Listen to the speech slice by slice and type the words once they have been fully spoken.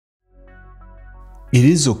It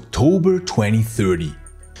is October 2030.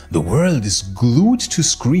 The world is glued to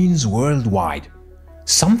screens worldwide.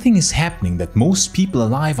 Something is happening that most people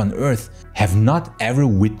alive on Earth have not ever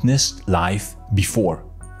witnessed live before.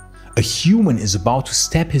 A human is about to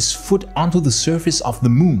step his foot onto the surface of the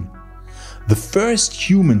moon. The first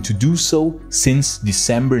human to do so since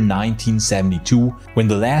December 1972, when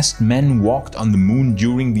the last man walked on the moon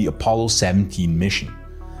during the Apollo 17 mission.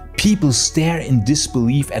 People stare in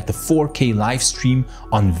disbelief at the 4K livestream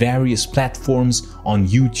on various platforms, on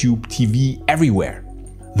YouTube, TV, everywhere.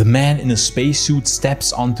 The man in a spacesuit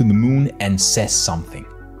steps onto the moon and says something,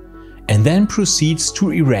 and then proceeds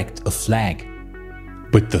to erect a flag.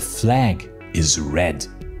 But the flag is red.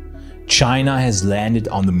 China has landed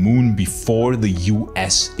on the moon before the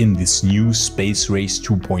US in this new Space Race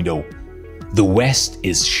 2.0. The West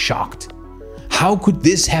is shocked. How could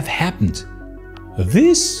this have happened?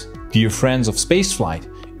 This, dear friends of spaceflight,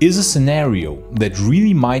 is a scenario that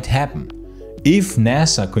really might happen if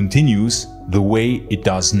NASA continues the way it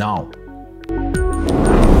does now.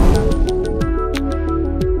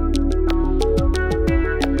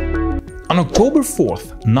 On October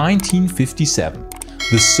 4th, 1957,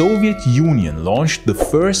 the Soviet Union launched the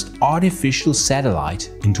first artificial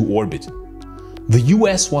satellite into orbit. The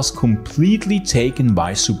US was completely taken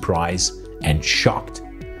by surprise and shocked.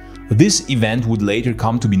 This event would later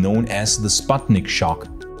come to be known as the Sputnik shock.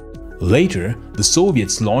 Later, the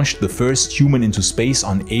Soviets launched the first human into space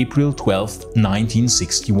on April 12,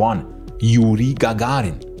 1961, Yuri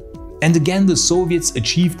Gagarin. And again, the Soviets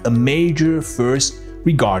achieved a major first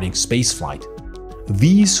regarding spaceflight.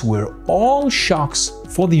 These were all shocks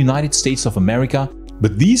for the United States of America,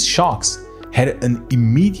 but these shocks had an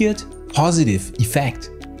immediate positive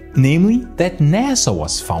effect. Namely, that NASA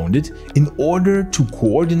was founded in order to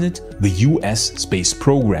coordinate the US space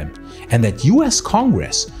program, and that US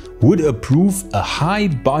Congress would approve a high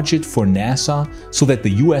budget for NASA so that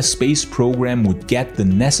the US space program would get the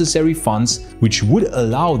necessary funds which would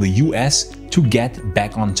allow the US to get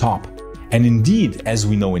back on top. And indeed, as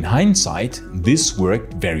we know in hindsight, this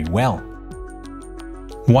worked very well.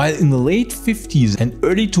 While in the late 50s and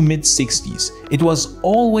early to mid 60s, it was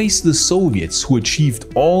always the Soviets who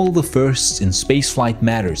achieved all the firsts in spaceflight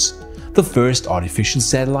matters. The first artificial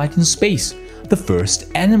satellite in space, the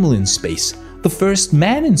first animal in space, the first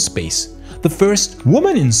man in space, the first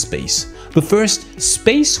woman in space, the first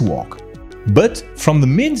spacewalk. But from the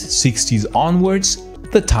mid 60s onwards,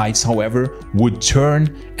 the tides, however, would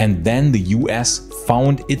turn, and then the US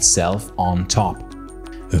found itself on top.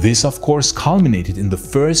 This of course culminated in the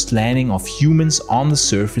first landing of humans on the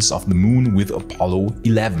surface of the moon with Apollo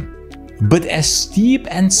 11. But as steep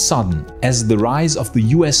and sudden as the rise of the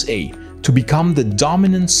USA to become the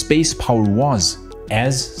dominant space power was,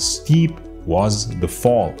 as steep was the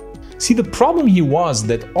fall. See, the problem here was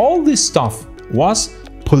that all this stuff was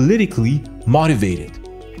politically motivated.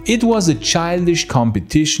 It was a childish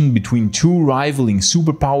competition between two rivaling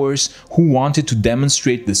superpowers who wanted to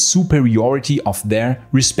demonstrate the superiority of their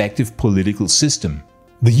respective political system.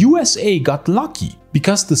 The USA got lucky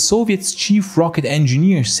because the Soviets' chief rocket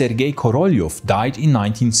engineer Sergei Korolev died in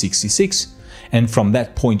 1966, and from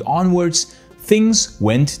that point onwards, things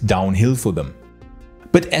went downhill for them.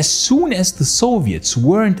 But as soon as the Soviets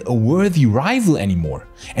weren't a worthy rival anymore,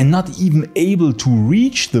 and not even able to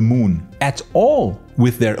reach the moon at all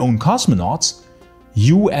with their own cosmonauts,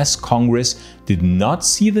 US Congress did not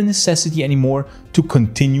see the necessity anymore to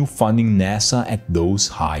continue funding NASA at those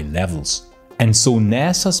high levels. And so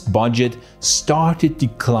NASA's budget started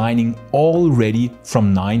declining already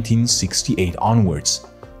from 1968 onwards.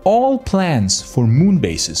 All plans for moon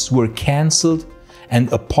bases were cancelled,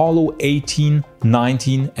 and Apollo 18,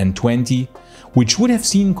 19 and 20, which would have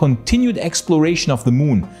seen continued exploration of the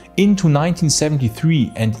moon into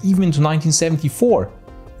 1973 and even into 1974,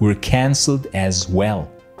 were cancelled as well.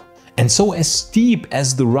 And so as steep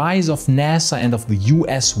as the rise of NASA and of the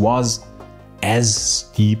US was, as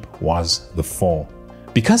steep was the fall.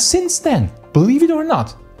 Because since then, believe it or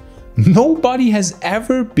not, nobody has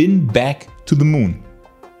ever been back to the moon.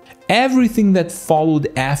 Everything that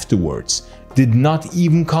followed afterwards did not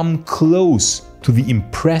even come close to the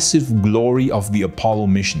impressive glory of the Apollo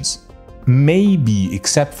missions. Maybe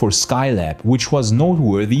except for Skylab, which was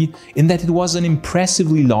noteworthy in that it was an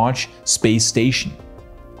impressively large space station.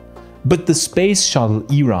 But the Space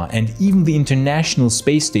Shuttle era and even the International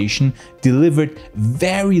Space Station delivered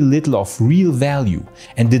very little of real value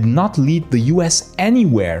and did not lead the US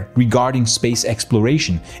anywhere regarding space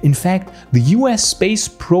exploration. In fact, the US space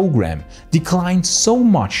program declined so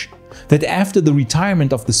much that after the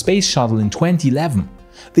retirement of the Space Shuttle in 2011,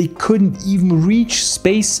 They couldn't even reach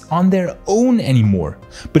space on their own anymore,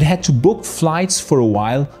 but had to book flights for a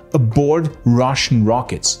while aboard Russian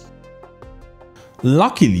rockets.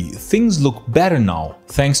 Luckily, things look better now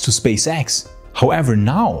thanks to SpaceX. However,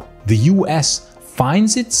 now the US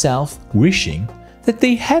finds itself wishing that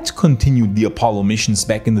they had continued the Apollo missions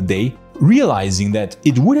back in the day, realizing that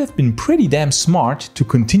it would have been pretty damn smart to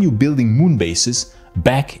continue building moon bases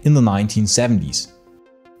back in the 1970s.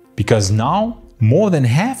 Because now, more than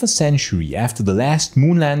half a century after the last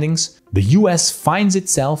moon landings, the US finds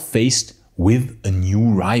itself faced with a new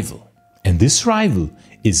rival. And this rival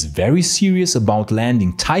is very serious about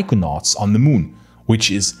landing taikonauts on the moon,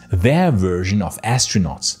 which is their version of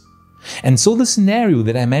astronauts. And so the scenario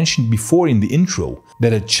that I mentioned before in the intro,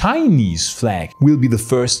 that a Chinese flag will be the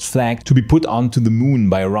first flag to be put onto the moon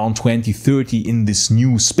by around 2030 in this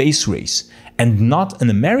new space race, and not an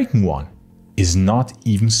American one, is not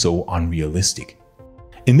even so unrealistic.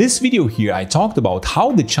 In this video here, I talked about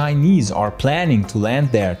how the Chinese are planning to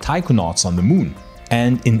land their taikonauts on the moon.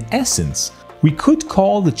 And in essence, we could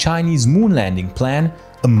call the Chinese moon landing plan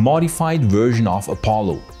a modified version of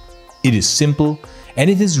Apollo. It is simple and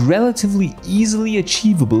it is relatively easily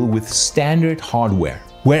achievable with standard hardware,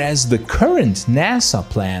 whereas the current NASA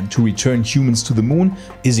plan to return humans to the moon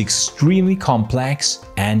is extremely complex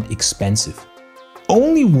and expensive.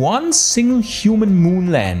 Only one single human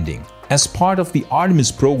moon landing as part of the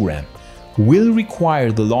Artemis program will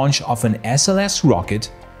require the launch of an SLS rocket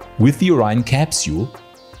with the Orion capsule,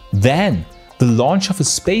 then the launch of a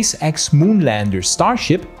SpaceX Moonlander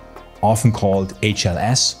Starship, often called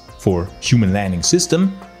HLS for Human Landing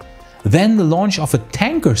System, then the launch of a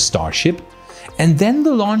tanker Starship, and then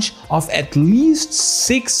the launch of at least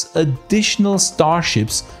 6 additional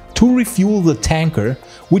Starships to refuel the tanker,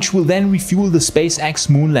 which will then refuel the SpaceX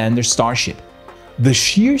Moonlander Starship. The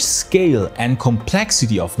sheer scale and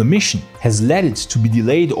complexity of the mission has led it to be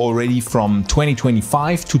delayed already from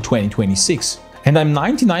 2025 to 2026. And I'm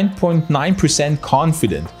 99.9%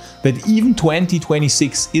 confident that even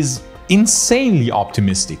 2026 is insanely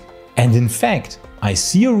optimistic. And in fact, I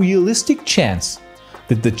see a realistic chance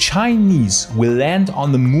that the Chinese will land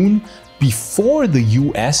on the moon before the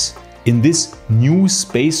US in this new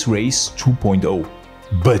space race 2.0.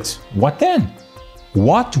 But what then?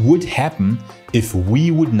 What would happen if we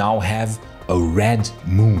would now have a red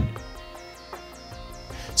moon?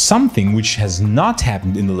 Something which has not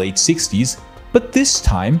happened in the late 60s, but this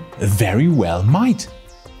time very well might.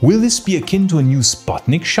 Will this be akin to a new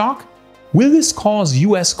Sputnik shock? Will this cause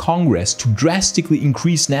US Congress to drastically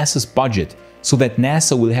increase NASA's budget so that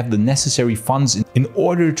NASA will have the necessary funds in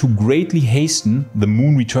order to greatly hasten the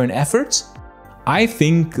moon return efforts? I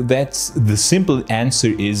think that the simple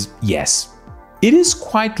answer is yes. It is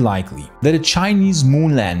quite likely that a Chinese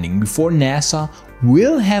moon landing before NASA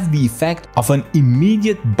will have the effect of an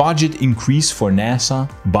immediate budget increase for NASA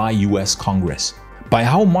by US Congress. By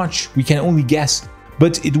how much, we can only guess,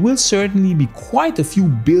 but it will certainly be quite a few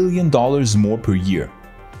 $billions more per year.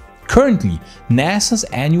 Currently, NASA's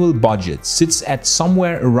annual budget sits at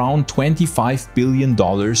somewhere around $25 billion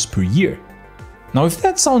per year. Now, if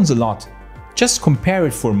that sounds a lot, just compare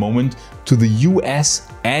it for a moment to the US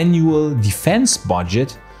annual defense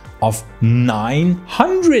budget of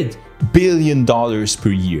 $900 billion per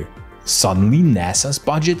year. Suddenly, NASA's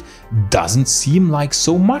budget doesn't seem like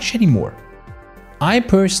so much anymore. I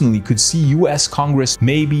personally could see US Congress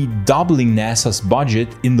maybe doubling NASA's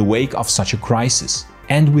budget in the wake of such a crisis.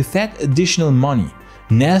 And with that additional money,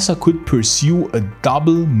 NASA could pursue a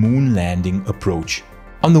double moon landing approach.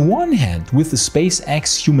 On the one hand with the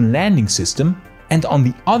SpaceX Human Landing System, and on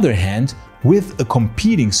the other hand with a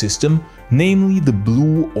competing system, namely the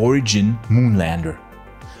Blue Origin Moonlander.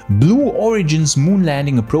 Blue Origin's moon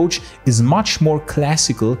landing approach is much more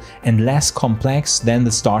classical and less complex than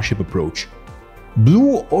the Starship approach.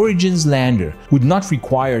 Blue Origin's lander would not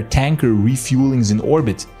require tanker refuelings in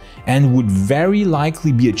orbit and would very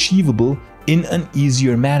likely be achievable in an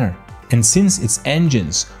easier manner. And since its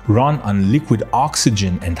engines run on liquid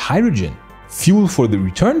oxygen and hydrogen, fuel for the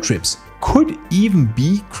return trips could even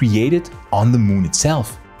be created on the moon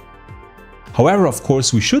itself. However, of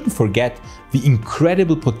course, we shouldn't forget the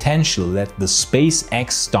incredible potential that the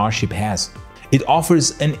SpaceX Starship has. It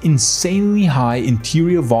offers an insanely high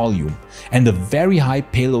interior volume and a very high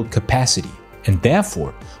payload capacity, and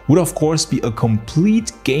therefore would of course be a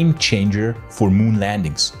complete game changer for moon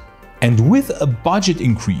landings. And with a budget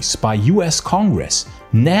increase by US Congress,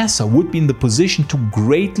 NASA would be in the position to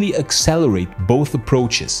greatly accelerate both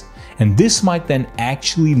approaches, and this might then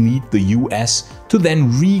actually lead the US to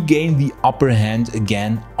then regain the upper hand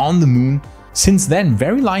again on the moon Since then,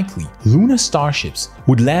 very likely, lunar starships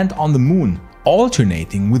would land on the moon,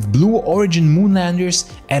 alternating with Blue Origin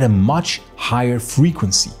moonlanders at a much higher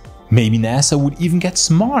frequency. Maybe NASA would even get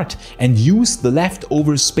smart and use the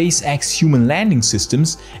leftover SpaceX human landing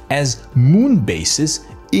systems as moon bases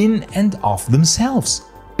in and of themselves,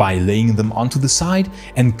 by laying them onto the side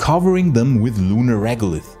and covering them with lunar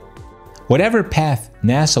regolith. Whatever path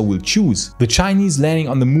NASA will choose, the Chinese landing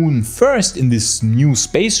on the moon first in this new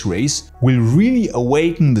space race will really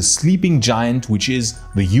awaken the sleeping giant which is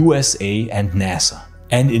the USA and NASA.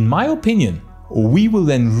 And in my opinion, we will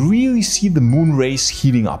then really see the moon race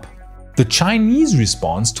heating up. The Chinese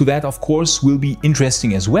response to that, of course, will be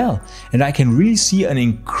interesting as well, and I can really see an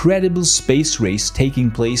incredible space race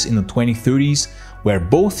taking place in the 2030s where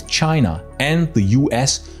both China and the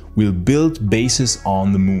US will build bases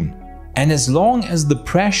on the moon. And as long as the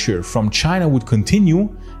pressure from China would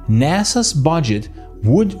continue, NASA's budget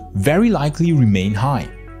would very likely remain high.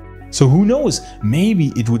 So who knows,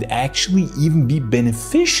 maybe it would actually even be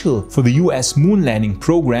beneficial for the US moon landing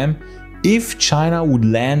program if China would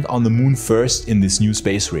land on the moon first in this new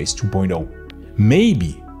space race 2.0.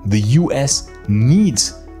 Maybe the US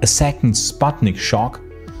needs a second Sputnik shock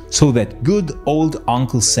so that good old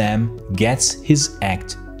Uncle Sam gets his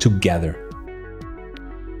act together.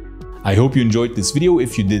 I hope you enjoyed this video.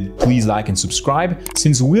 If you did, please like and subscribe,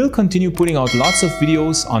 since we'll continue putting out lots of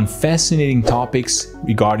videos on fascinating topics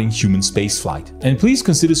regarding human spaceflight. And please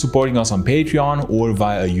consider supporting us on Patreon or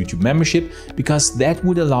via a YouTube membership, because that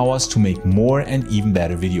would allow us to make more and even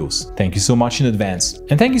better videos. Thank you so much in advance.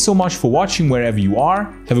 And thank you so much for watching wherever you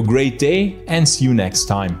are. Have a great day and see you next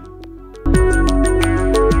time.